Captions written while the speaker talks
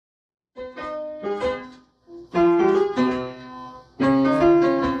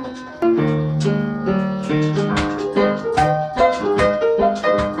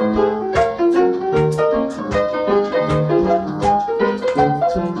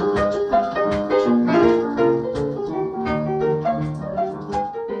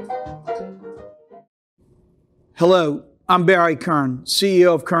Hello, I'm Barry Kern,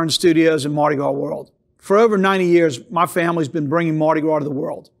 CEO of Kern Studios and Mardi Gras World. For over 90 years, my family's been bringing Mardi Gras to the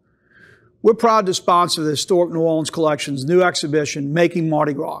world. We're proud to sponsor the Historic New Orleans Collection's new exhibition, Making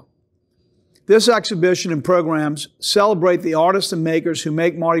Mardi Gras. This exhibition and programs celebrate the artists and makers who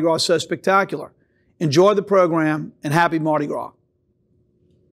make Mardi Gras so spectacular. Enjoy the program and happy Mardi Gras.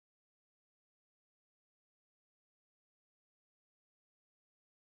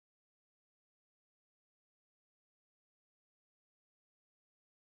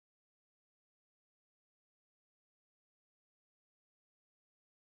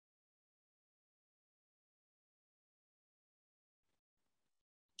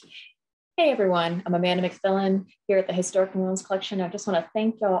 Hey everyone, I'm Amanda McFillan here at the Historic New Orleans Collection. I just want to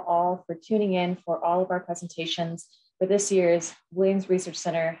thank y'all all for tuning in for all of our presentations for this year's Williams Research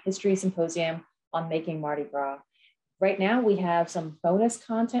Center History Symposium on Making Mardi Gras. Right now we have some bonus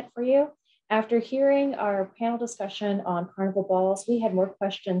content for you. After hearing our panel discussion on carnival balls, we had more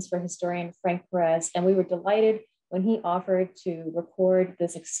questions for historian Frank Perez, and we were delighted when he offered to record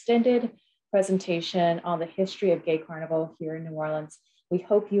this extended presentation on the history of Gay Carnival here in New Orleans. We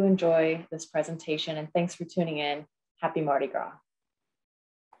hope you enjoy this presentation, and thanks for tuning in. Happy Mardi Gras.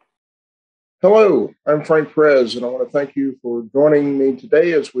 Hello, I'm Frank Perez, and I want to thank you for joining me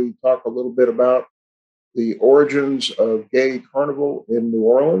today as we talk a little bit about the origins of Gay Carnival in New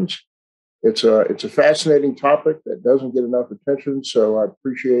Orleans. It's a fascinating topic that doesn't get enough attention, so I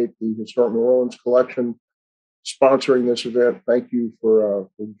appreciate the Historic New Orleans Collection sponsoring this event. Thank you for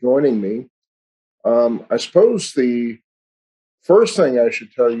joining me. I suppose the first thing I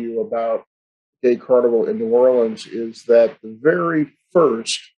should tell you about Gay Carnival in New Orleans is that the very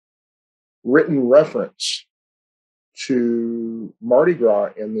first written reference to Mardi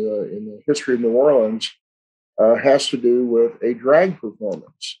Gras in the history of New Orleans has to do with a drag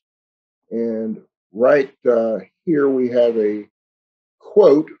performance. And right here we have a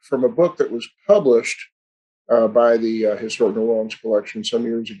quote from a book that was published by the Historic New Orleans Collection some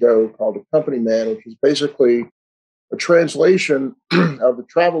years ago called A Company Man, which is basically a translation of the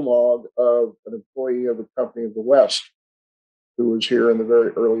travel log of an employee of the Company of the West who was here in the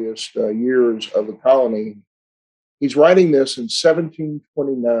very earliest years of the colony. He's writing this in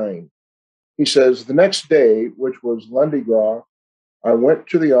 1729. He says, "The next day, which was Lundi Gras, I went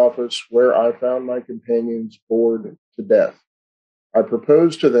to the office where I found my companions bored to death. I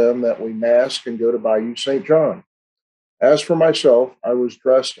proposed to them that we mask and go to Bayou St. John. As for myself, I was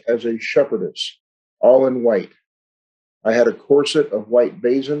dressed as a shepherdess, all in white. I had a corset of white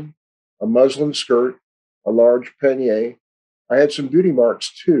basin, a muslin skirt, a large panier. I had some beauty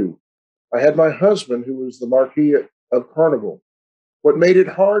marks too. I had my husband, who was the Marquis of Carnival. What made it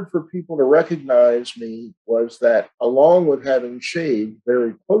hard for people to recognize me was that, along with having shaved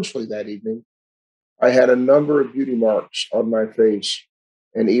very closely that evening, I had a number of beauty marks on my face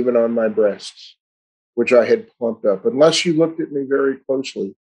and even on my breasts, which I had plumped up. Unless you looked at me very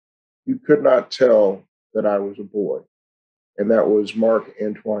closely, you could not tell that I was a boy." And that was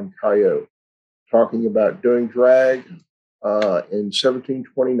Marc-Antoine Caillot talking about doing drag in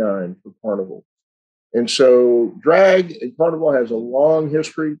 1729 for Carnival. And so drag and Carnival has a long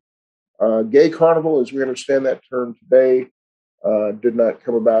history. Gay Carnival, as we understand that term today, did not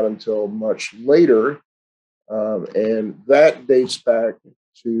come about until much later. And that dates back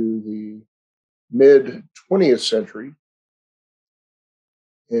to the mid-20th century.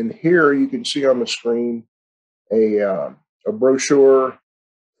 And here you can see on the screen a brochure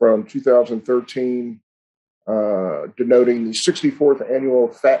from 2013 denoting the 64th annual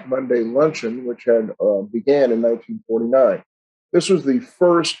Fat Monday Luncheon, which had began in 1949. This was the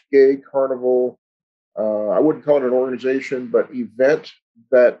first Gay Carnival, I wouldn't call it an organization, but event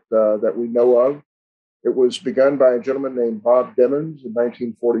that we know of. It was begun by a gentleman named Bob Demmons in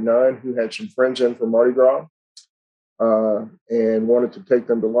 1949, who had some friends in from Mardi Gras and wanted to take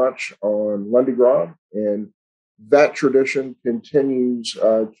them to lunch on Lundi Gras. And that tradition continues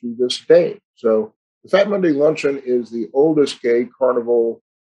to this day. So the Fat Monday Luncheon is the oldest Gay Carnival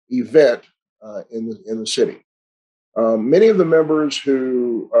event in the city. Many of the members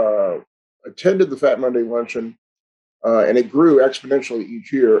who attended the Fat Monday Luncheon, and it grew exponentially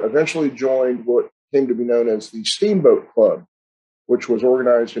each year, eventually joined what came to be known as the Steamboat Club, which was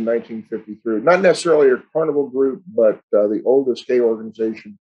organized in 1953. Not necessarily a carnival group, but the oldest gay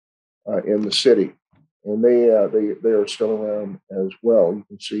organization in the city. And they are still around as well. You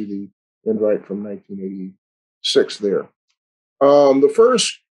can see the invite from 1986 there. The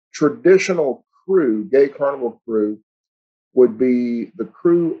first traditional crew, Gay Carnival crew, would be the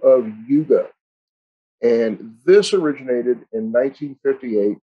crew of Yuga. And this originated in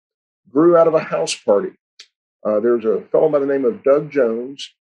 1958, grew out of a house party There's a fellow by the name of Doug Jones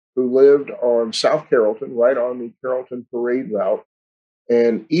who lived on South Carrollton, right on the Carrollton Parade route.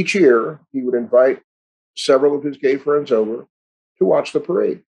 And each year he would invite several of his gay friends over to watch the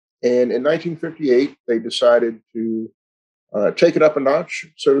parade. And in 1958, they decided to take it up a notch,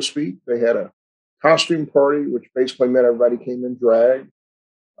 so to speak. They had a costume party, which basically meant everybody came in drag.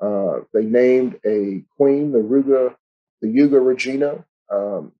 They named a queen, the Yuga Regina.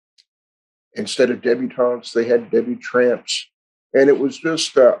 Instead of debutantes, they had debutantes. And it was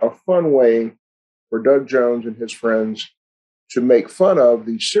just a fun way for Doug Jones and his friends to make fun of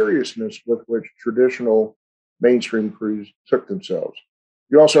the seriousness with which traditional mainstream crews took themselves.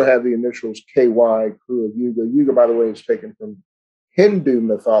 You also have the initials KY, Crew of Yuga. Yuga, by the way, is taken from Hindu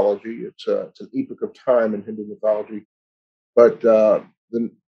mythology. It's an epoch of time in Hindu mythology. But the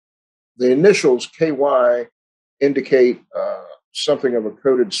initials KY indicate something of a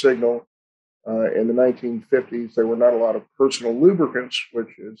coded signal. In the 1950s, there were not a lot of personal lubricants,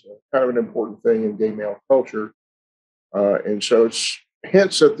 which is kind of an important thing in gay male culture. And so it's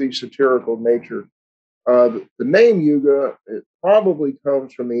hints at the satirical nature. The name Yuga, it probably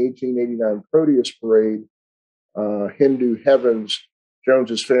comes from the 1889 Proteus Parade, Hindu Heavens.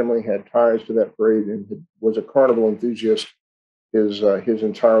 Jones's family had ties to that parade and was a carnival enthusiast his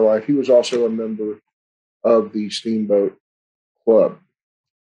entire life. He was also a member of the Steamboat Club.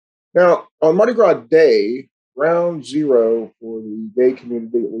 Now, on Mardi Gras Day, ground zero for the gay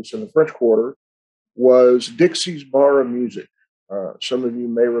community, at least in the French Quarter, was Dixie's Bar of Music. Some of you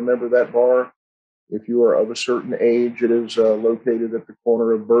may remember that bar. If you are of a certain age, it is located at the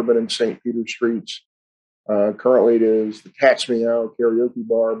corner of Bourbon and St. Peter Streets. Currently, it is the Cat's Meow karaoke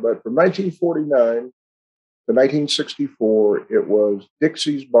bar, but from 1949 to 1964, it was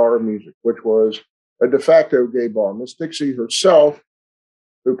Dixie's Bar of Music, which was a de facto gay bar. Miss Dixie herself,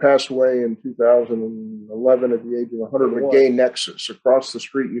 who passed away in 2011 at the age of 101. A gay nexus. Across the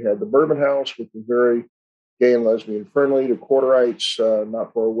street, you had the Bourbon House, which was very gay and lesbian friendly. To Quarterites,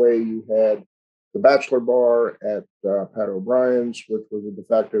 not far away, you had the Bachelor Bar at Pat O'Brien's, which was a de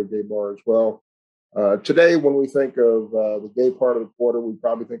facto gay bar as well. Today, when we think of the gay part of the quarter, we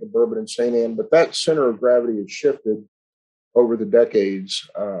probably think of Bourbon and St. Anne, but that center of gravity has shifted over the decades.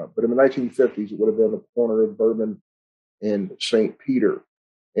 But in the 1950s, it would have been the corner of Bourbon and St. Peter.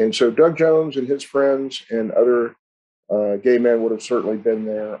 And so Doug Jones and his friends and other gay men would have certainly been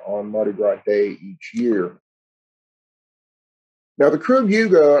there on Mardi Gras Day each year. Now, the Crew of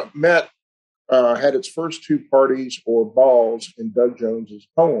Yuga had its first two parties or balls in Doug Jones's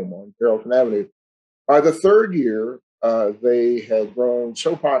home on Carrollton Avenue. By the third year, they had grown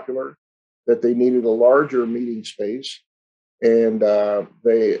so popular that they needed a larger meeting space, and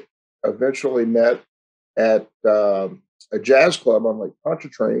they eventually met at a jazz club on Lake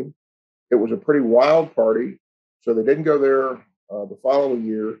Pontchartrain. It was a pretty wild party, so they didn't go there the following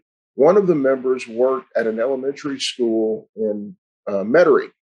year. One of the members worked at an elementary school in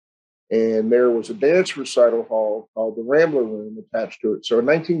Metairie, and there was a dance recital hall called the Rambler Room attached to it. So in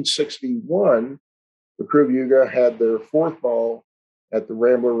 1961, the Crew of Yuga had their fourth ball at the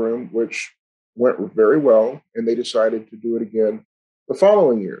Rambler Room, which went very well, and they decided to do it again the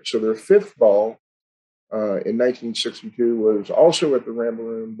following year. So their fifth ball in 1962 was also at the Rambler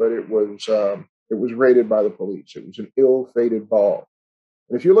Room, but it was raided by the police. It was an ill-fated ball.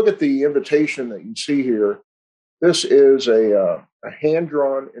 And if you look at the invitation that you see here, this is a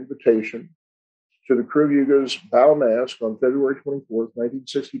hand-drawn invitation to the Crew of Yuga's Bow Mask on February 24th,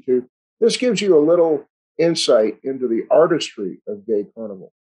 1962. This gives you a little insight into the artistry of Gay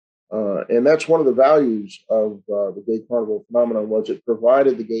Carnival. And that's one of the values of the Gay Carnival phenomenon, was it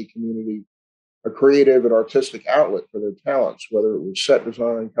provided the gay community a creative and artistic outlet for their talents, whether it was set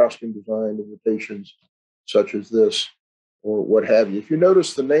design, costume design, invitations such as this, or what have you. If you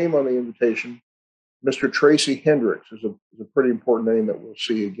notice the name on the invitation, Mr. Tracy Hendricks is a pretty important name that we'll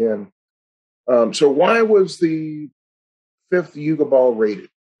see again. So why was the fifth Yuga Ball raided?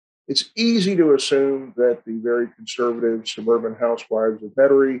 It's easy to assume that the very conservative suburban housewives of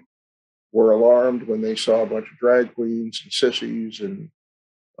Metairie were alarmed when they saw a bunch of drag queens and sissies and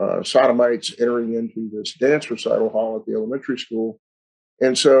sodomites entering into this dance recital hall at the elementary school.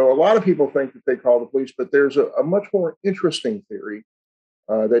 And so a lot of people think that they called the police, but there's a much more interesting theory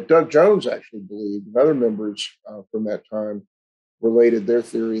that Doug Jones actually believed, and other members from that time related their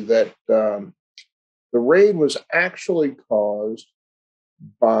theory that the raid was actually caused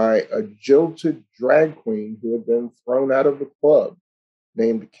by a jilted drag queen who had been thrown out of the club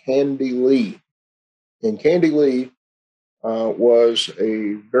named Candy Lee. And Candy Lee was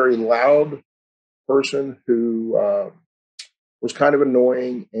a very loud person who was kind of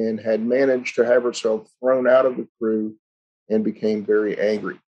annoying and had managed to have herself thrown out of the crew and became very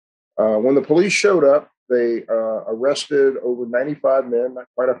angry. When the police showed up, they arrested over 95 men, not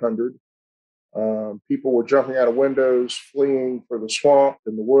quite 100. People were jumping out of windows, fleeing for the swamp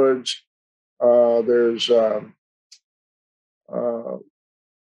and the woods. There's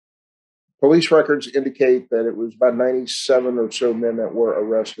police records indicate that it was about 97 or so men that were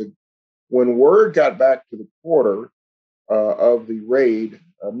arrested. When word got back to the quarter of the raid,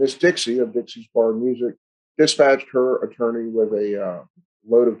 Miss Dixie of Dixie's Bar and Music dispatched her attorney with a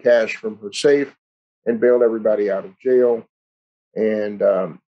load of cash from her safe and bailed everybody out of jail. And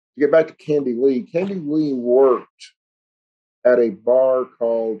to get back to Candy Lee worked at a bar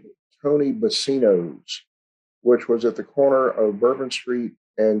called Tony Bassino's, which was at the corner of Bourbon Street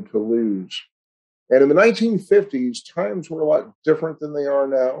and Toulouse. And in the 1950s, times were a lot different than they are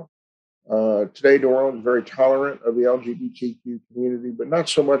now. Today, New Orleans is very tolerant of the LGBTQ community, but not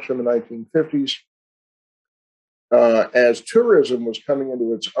so much in the 1950s. As tourism was coming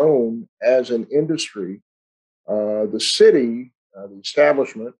into its own as an industry, the city, the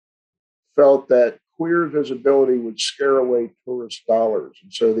establishment, felt that queer visibility would scare away tourist dollars.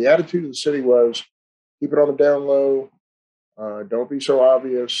 And so the attitude of the city was, keep it on the down low, don't be so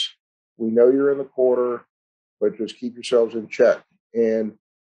obvious. We know you're in the quarter, but just keep yourselves in check. And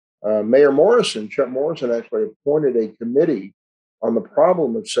Mayor Chuck Morrison, actually appointed a committee on the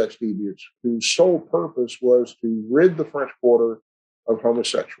problem of sex deviants, whose sole purpose was to rid the French Quarter of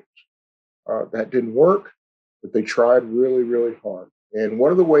homosexuals. That didn't work, but they tried really, really hard. And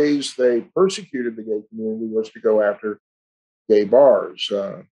one of the ways they persecuted the gay community was to go after gay bars.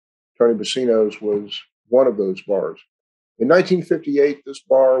 Tony Bassino's was one of those bars. In 1958, this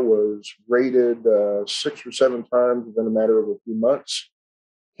bar was raided 6 or 7 times within a matter of a few months.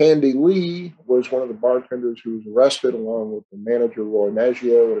 Candy Lee was one of the bartenders who was arrested, along with the manager, Roy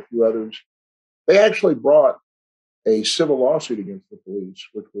Maggio, and a few others. They actually brought a civil lawsuit against the police,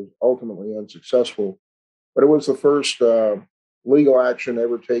 which was ultimately unsuccessful. But it was the first legal action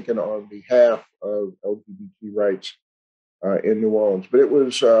ever taken on behalf of LGBT rights in New Orleans. But it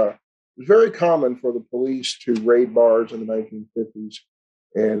was very common for the police to raid bars in the 1950s,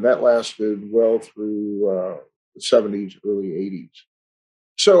 and that lasted well through the 70s, early 80s.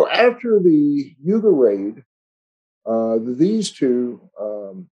 So after the Yuga raid, these two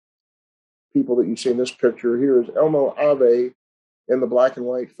people that you see in this picture here is Elmo Ave in the black and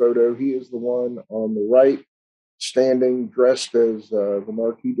white photo. He is the one on the right, standing dressed as the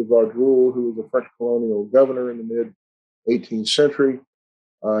Marquis de Vaudreuil, who was a French colonial governor in the mid-18th century.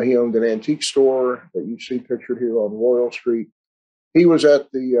 He owned an antique store that you see pictured here on Royal Street. He was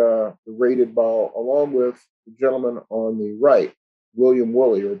at the raided ball, along with the gentleman on the right, William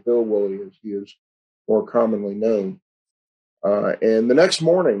Woolley, or Bill Woolley, as he is more commonly known. And the next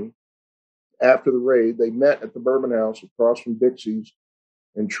morning, after the raid, they met at the Bourbon House across from Dixie's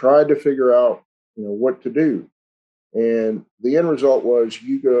and tried to figure out, what to do. And the end result was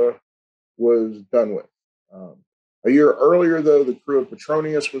Yuga was done with. A year earlier, though, the crew of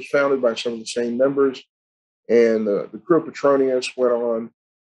Petronius was founded by some of the same members, and the crew of Petronius went on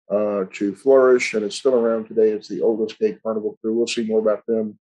to flourish, and it's still around today. It's the oldest Gay Carnival crew. We'll see more about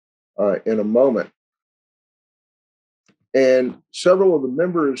them in a moment. And several of the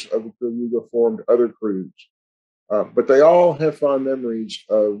members of the crew of Yuga formed other crews, but they all have fond memories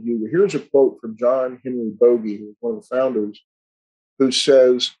of Yuga. Here's a quote from John Henry Bogey, who was one of the founders, who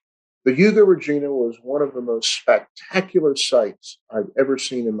says, "The Yuga Regina was one of the most spectacular sights I've ever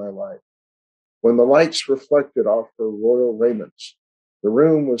seen in my life. When the lights reflected off her royal raiments, the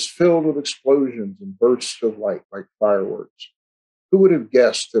room was filled with explosions and bursts of light like fireworks. Who would have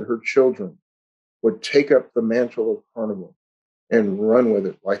guessed that her children would take up the mantle of carnival and run with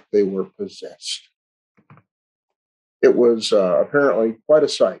it like they were possessed?" It was apparently quite a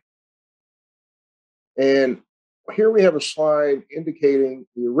sight. And here we have a slide indicating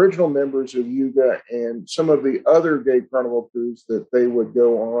the original members of Yuga and some of the other Gay Carnival crews that they would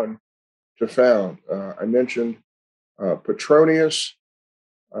go on to found. I mentioned Petronius.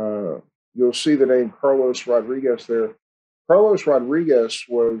 You'll see the name Carlos Rodriguez there. Carlos Rodriguez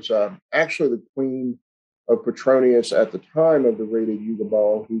was actually the queen of Petronius at the time of the raided Yuga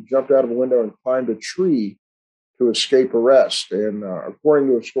ball, who jumped out of a window and climbed a tree to escape arrest. And according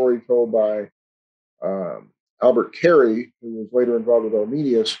to a story told by Albert Carey, who was later involved with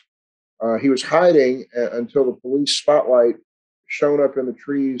Arminius, he was hiding until the police spotlight shone up in the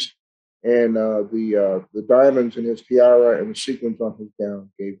trees, and the diamonds in his tiara and the sequins on his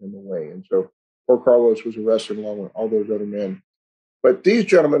gown gave him away. And so poor Carlos was arrested along with all those other men. But these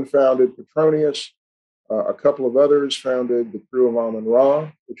gentlemen founded Petronius. A couple of others founded the crew of Amon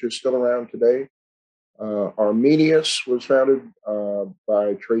Ra, which is still around today. Arminius was founded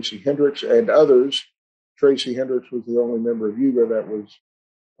by Tracy Hendricks and others. Tracy Hendricks was the only member of Yuga that was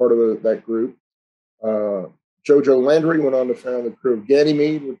part of that group. Jojo Landry went on to found the crew of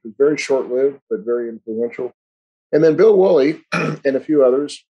Ganymede, which was very short-lived but very influential. And then Bill Woolley and a few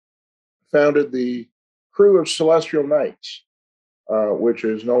others founded the crew of Celestial Knights, which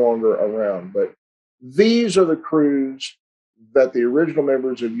is no longer around. But these are the crews that the original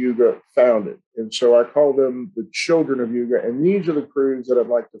members of Yuga founded. And so I call them the children of Yuga. And these are the crews that I'd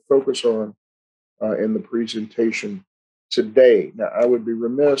like to focus on in the presentation today. Now, I would be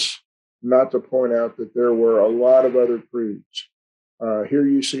remiss not to point out that there were a lot of other crews. Here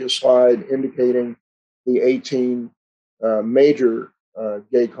you see a slide indicating the 18 major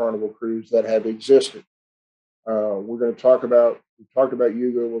Gay Carnival crews that have existed. We're going to talk about, we talked about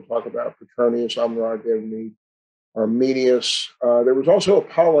Yuga, we'll talk about Petronius, Amon-Ra, Ganymede, Arminius. There was also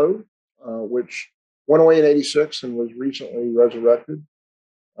Apollo, which went away in 86 and was recently resurrected.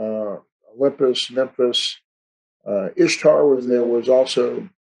 Olympus, Memphis, Ishtar was there. Was also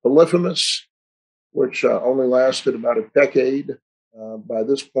Polyphemus, which only lasted about a decade. By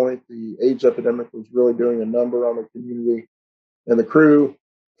this point, the AIDS epidemic was really doing a number on the community. And the crew,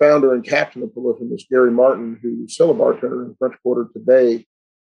 founder and captain of Polyphemus, Gary Martin, who's still a bartender in the French Quarter today,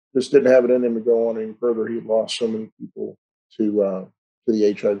 just didn't have it in him to go on any further. He had lost so many people to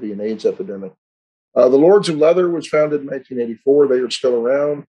the HIV and AIDS epidemic. The Lords of Leather was founded in 1984. They are still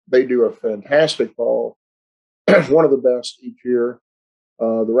around. They do a fantastic ball, one of the best each year.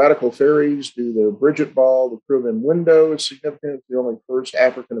 The Radical Fairies do their Bridget Ball. The crew of Window is significant. It's the only first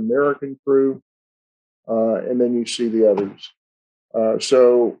African-American crew. And then you see the others.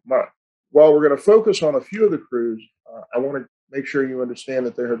 While we're going to focus on a few of the crews, I want to make sure you understand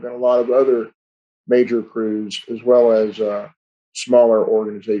that there have been a lot of other major crews, as well as smaller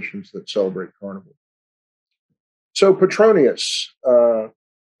organizations that celebrate Carnival. So Petronius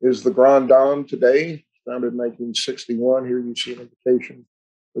is the Grand Dame today, founded in 1961. Here you see an invitation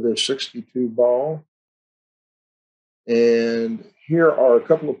for their 62 ball. And here are a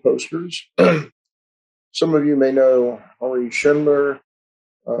couple of posters. Some of you may know Henri Schindler,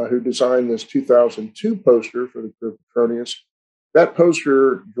 who designed this 2002 poster for the crew of Petronius. That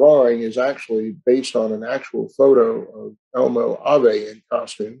poster drawing is actually based on an actual photo of Elmo Ave in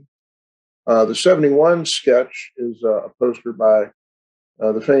costume. The 71 sketch is a poster by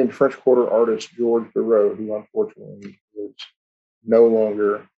the famed French Quarter artist Georges Barreau, who unfortunately is no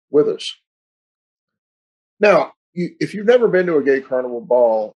longer with us. Now, if you've never been to a Gay Carnival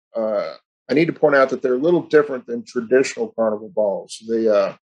ball, I need to point out that they're a little different than traditional Carnival balls.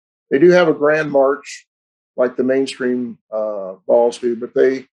 They do have a grand march like the mainstream balls do, but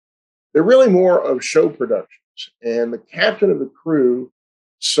they're really more of show productions. And the captain of the crew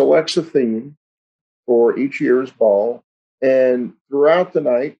selects a theme for each year's ball. And throughout the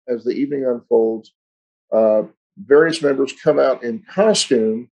night, as the evening unfolds, various members come out in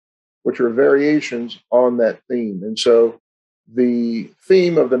costume, which are variations on that theme. And so the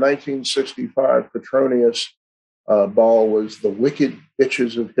theme of the 1965 Petronius ball was the Wicked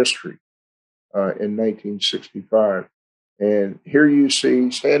Bitches of History in 1965. And here you see,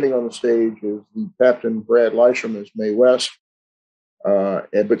 standing on the stage, is the Captain Brad Lysham as Mae West.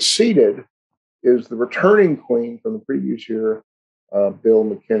 But seated is the returning queen from the previous year, Bill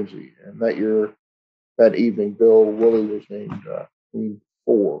McKenzie. And that year, that evening, Bill Woolley was named Queen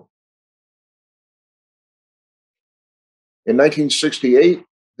 4. In 1968,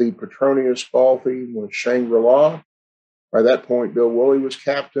 the Petronius ball theme was Shangri-La. By that point, Bill Woolley was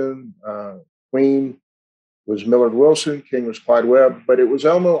captain. Queen was Millard Wilson. King was Clyde Webb. But it was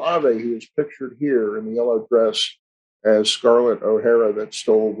Elmo Ave, who is pictured here in the yellow dress as Scarlett O'Hara, that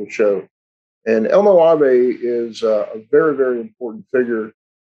stole the show. And Elmo Ave is a very, very important figure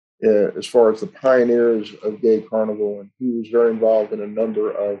as far as the pioneers of Gay Carnival. And he was very involved in a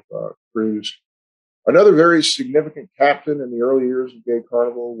number of crews. Another very significant captain in the early years of Gay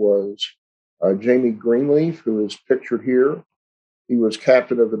Carnival was Jamie Greenleaf, who is pictured here. He was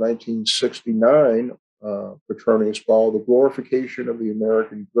captain of the 1969 Petronius Ball, the glorification of the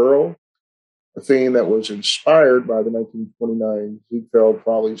American girl, a theme that was inspired by the 1929 Ziegfeld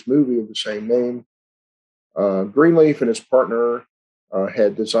Follies movie of the same name. Greenleaf and his partner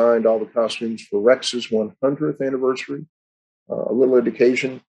had designed all the costumes for Rex's 100th anniversary, a little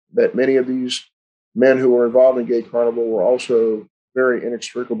indication that many of these men who were involved in Gay Carnival were also very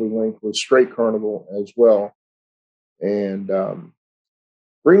inextricably linked with Straight Carnival as well. And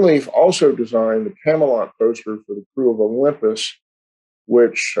Greenleaf also designed the Camelot poster for the crew of Olympus,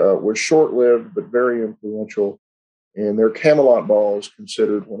 which was short-lived but very influential. And their Camelot Ball is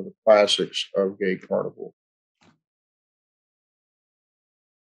considered one of the classics of Gay Carnival.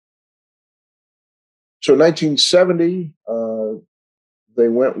 So in 1970, they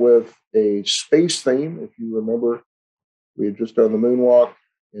went with a space theme. If you remember, we had just done the moonwalk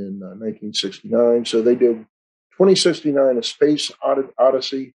in 1969. So they did 2069, A Space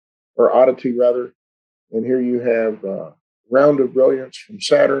Odyssey, or Oddity rather. And here you have Round of Brilliance from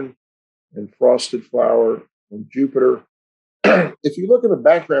Saturn and Frosted Flower from Jupiter. If you look at the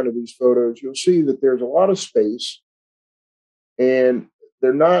background of these photos, you'll see that there's a lot of space, and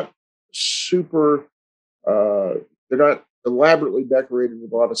they're not they're not elaborately decorated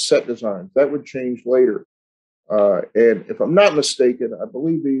with a lot of set designs. That would change later. And if I'm not mistaken, I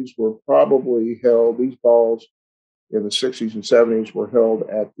believe these were probably held, these balls in the 60s and 70s were held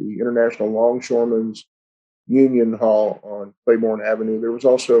at the International Longshoremen's Union Hall on Claiborne Avenue. There was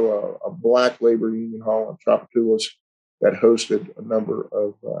also a Black Labor Union Hall on Tchoupitoulas that hosted a number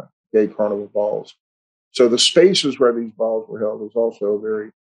of Gay Carnival balls. So the spaces where these balls were held is also a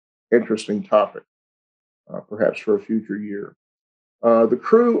very interesting topic, perhaps for a future year. The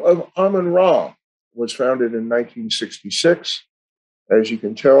crew of Amun-Ra was founded in 1966. As you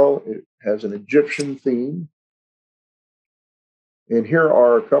can tell, it has an Egyptian theme. And here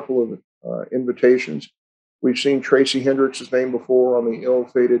are a couple of invitations. We've seen Tracy Hendricks' name before on the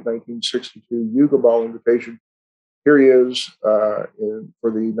ill-fated 1962 Yuga Ball invitation. Here he is for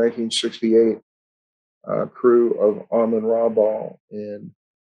the 1968 crew of Amun-Ra Ball. And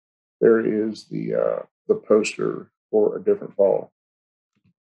there is the poster for a different ball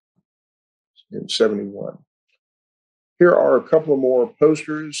in 71. Here are a couple of more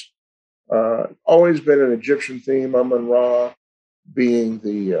posters. Always been an Egyptian theme, Amun-Ra being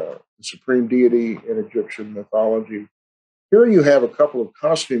the supreme deity in Egyptian mythology. Here you have a couple of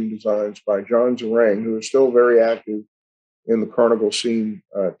costume designs by John Zerang, who is still very active in the carnival scene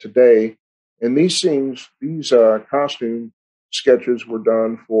today. And these costume sketches were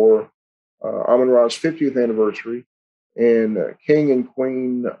done for Amun-Ra's 50th anniversary. And King and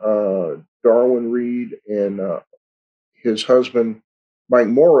Queen Darwin Reed and his husband, Mike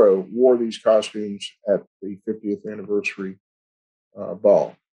Morrow, wore these costumes at the 50th anniversary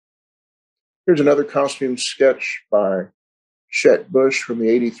ball. Here's another costume sketch by Chet Bush from the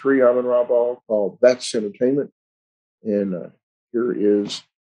 83 Amun-Ra Ball called That's Entertainment. And here is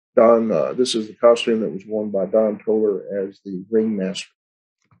Don. This is the costume that was worn by Don Toller as the ringmaster.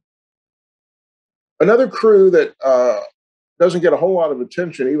 Another crew that doesn't get a whole lot of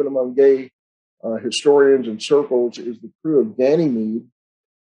attention, even among gay historians and circles, is the crew of Ganymede,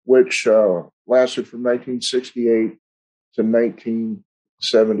 which lasted from 1968 to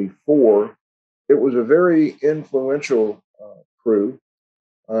 1974. It was a very influential crew.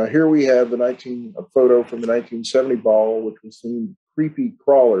 Here we have a photo from the 1970 ball, which was themed Creepy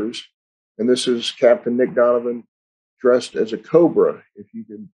Crawlers. And this is Captain Nick Donovan dressed as a cobra, if you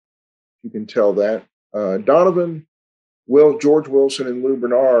can tell that. Donovan, George Wilson, and Lou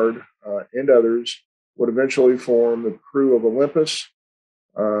Bernard, and others would eventually form the crew of Olympus.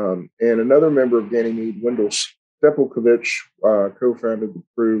 And another member of Ganymede, Wendell Stepelkovich, co-founded the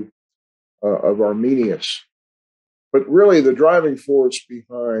crew of Arminius. But really, the driving force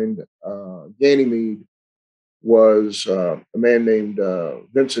behind Ganymede was a man named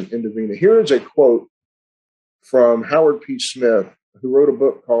Vincent Indovina. Here is a quote from Howard P. Smith, who wrote a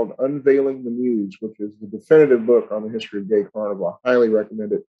book called Unveiling the Muse, which is the definitive book on the history of Gay Carnival. I highly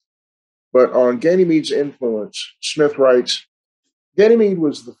recommend it. But on Ganymede's influence, Smith writes, Ganymede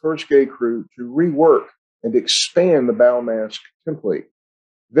was the first gay crew to rework and expand the bow mask template.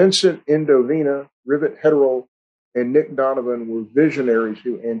 Vincent Indovina, Rivet Hetterell, and Nick Donovan were visionaries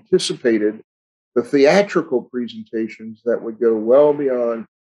who anticipated the theatrical presentations that would go well beyond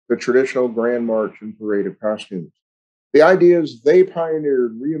the traditional grand march and parade of costumes. The ideas they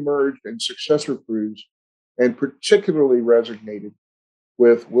pioneered reemerged in successor crews and particularly resonated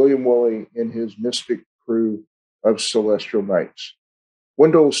with William Woolley and his mystic crew of Celestial Knights.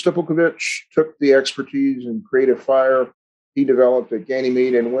 Wendell Stepelkovich took the expertise and creative fire he developed at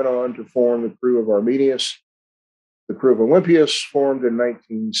Ganymede and went on to form the crew of Arminius. The crew of Olympius, formed in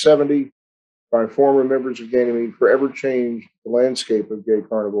 1970 by former members of Ganymede, forever changed the landscape of Gay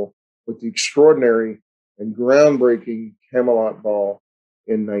Carnival with the extraordinary and groundbreaking Camelot Ball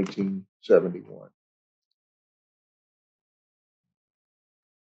in 1971.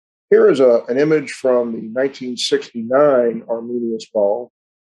 Here is an image from the 1969 Arminius Ball.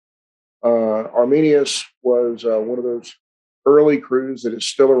 Arminius was one of those early crews that is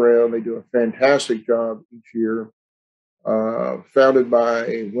still around. They do a fantastic job each year. founded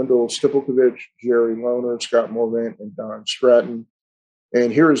by Wendell Stipelkovich, Jerry Lohner, Scott Morvant, and Don Stratton.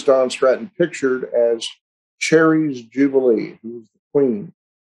 And here is Don Stratton pictured as Cherry's Jubilee, who was the queen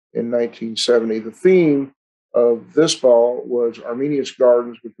in 1970. The theme of this ball was Armenius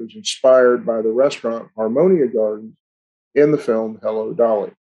Gardens, which was inspired by the restaurant Harmonia Gardens in the film Hello,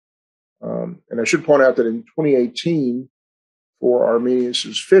 Dolly. And I should point out that in 2018, for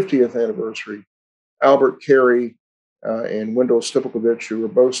Armenius's 50th anniversary, Albert Carey and Wendell Stipelkovich, who were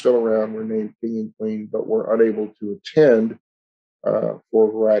both still around, were named king and queen, but were unable to attend for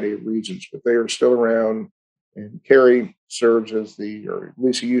a variety of reasons. But they are still around, and Carey serves as or at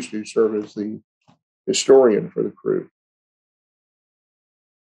least he used to serve as the historian for the crew.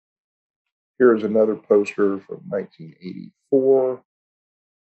 Here's another poster from 1984.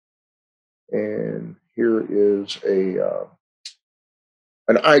 And here is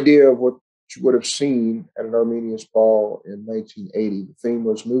an idea of what you would have seen at an Armenius ball in 1980. The theme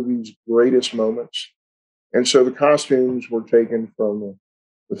was movies' greatest moments. And so the costumes were taken from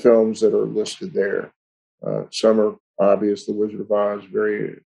the films that are listed there. Some are obvious. The Wizard of Oz,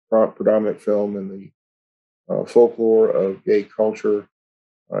 very predominant film in the folklore of gay culture,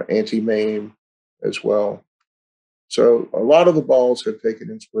 anti-MAME as well. So a lot of the balls have taken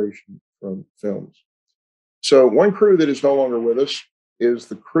inspiration from films. So one crew that is no longer with us is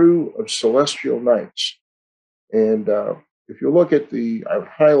the crew of Celestial Knights. And if you look at I've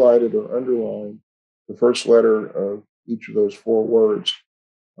highlighted or underlined the first letter of each of those four words.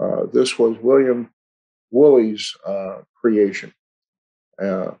 This was William Woolley's creation.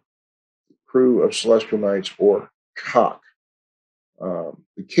 Crew of Celestial Knights, or COC.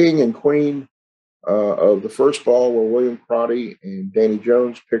 The king and queen of the first ball were William Crotty and Danny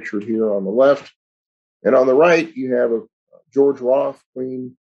Jones, pictured here on the left. And on the right, you have a George Roth,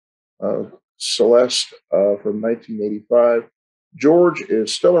 Queen Celeste from 1985. George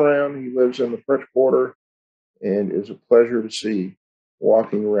is still around. He lives in the French Quarter and is a pleasure to see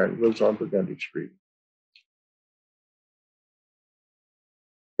walking around. He lives on Burgundy Street.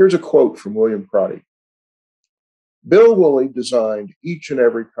 Here's a quote from William Crotty. Bill Woolley designed each and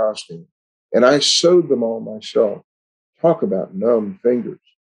every costume, and I sewed them all myself. Talk about numb fingers.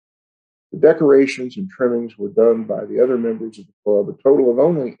 The decorations and trimmings were done by the other members of the club, a total of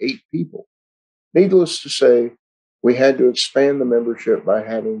only 8 people. Needless to say, we had to expand the membership by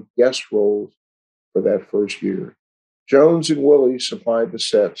having guest roles for that first year. Jones and Woolley supplied the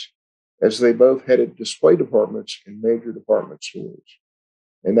sets, as they both headed display departments in major department stores.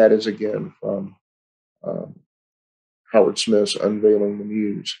 And that is again from Howard Smith's Unveiling the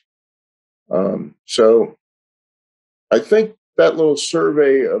Muse. So I think that little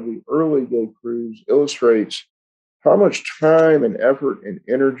survey of the early gay crews illustrates how much time and effort and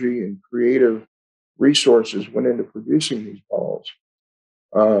energy and creative resources went into producing these balls.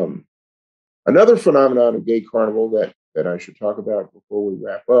 Another phenomenon of Gay Carnival that I should talk about before we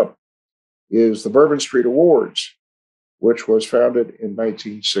wrap up is the Bourbon Street Awards, which was founded in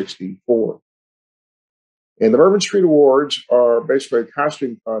 1964. And the Bourbon Street Awards are basically a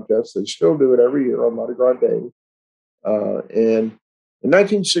costume contest. They still do it every year on Mardi Gras Day. And in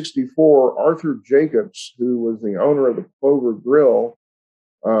 1964, Arthur Jacobs, who was the owner of the Clover Grill,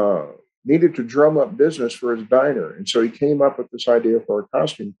 needed to drum up business for his diner. And so he came up with this idea for a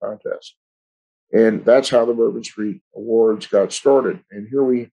costume contest. And that's how the Bourbon Street Awards got started. And here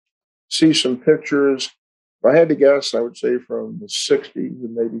we see some pictures. If I had to guess, I would say from the 60s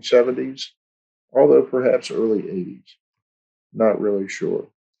and maybe 70s, although perhaps early 80s. Not really sure.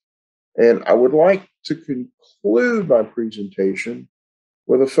 And I would like to conclude my presentation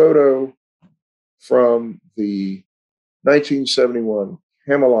with a photo from the 1971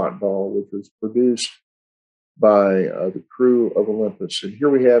 Camelot Ball, which was produced by the crew of Olympus. And here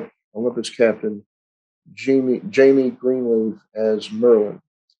we have Olympus captain Jamie Greenleaf as Merlin.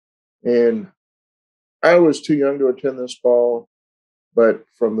 And I was too young to attend this ball, but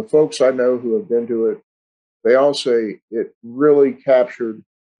from the folks I know who have been to it, they all say it really captured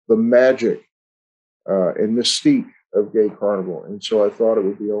the magic and mystique of Gay Carnival. And so I thought it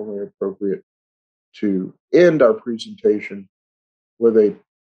would be only appropriate to end our presentation with a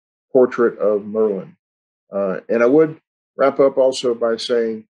portrait of Merlin. And I would wrap up also by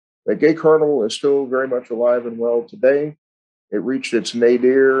saying that Gay Carnival is still very much alive and well today. It reached its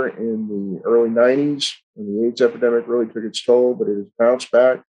nadir in the early 90s when the AIDS epidemic really took its toll, but it has bounced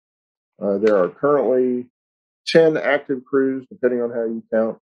back. There are currently 10 active crews, depending on how you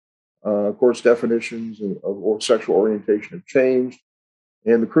count. Of course, definitions of sexual orientation have changed,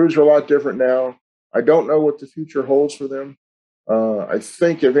 and the crews are a lot different now. I don't know what the future holds for them. I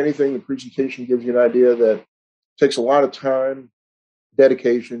think, if anything, the presentation gives you an idea that takes a lot of time,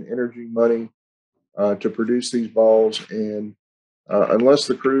 dedication, energy, money to produce these balls. And unless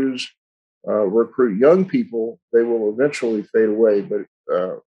the crews recruit young people, they will eventually fade away. But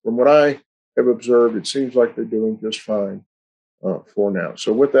from what I have observed, it seems like they're doing just fine for now.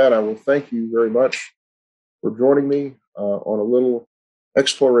 So with that, I will thank you very much for joining me on a little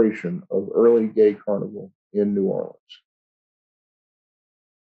exploration of early Gay Carnival in New Orleans.